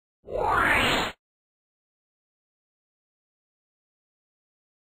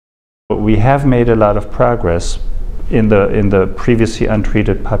We have made a lot of progress in the previously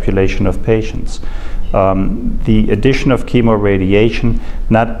untreated population of patients. The addition of chemoradiation,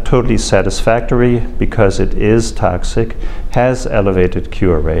 not totally satisfactory because it is toxic, has elevated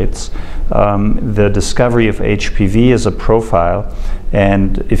cure rates. The discovery of HPV as a profile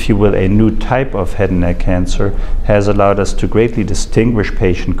and, if you will, a new type of head and neck cancer has allowed us to greatly distinguish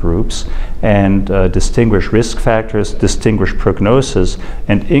patient groups and distinguish risk factors, distinguish prognosis,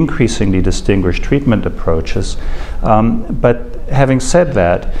 and increasingly distinguish treatment approaches. But having said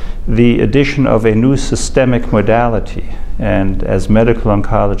that, the addition of a new systemic modality, and as medical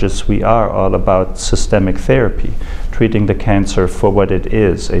oncologists we are all about systemic therapy, treating the cancer for what it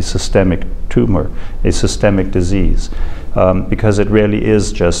is, a systemic tumor, a systemic disease, because it really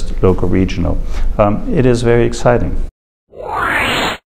is just local regional. It is very exciting.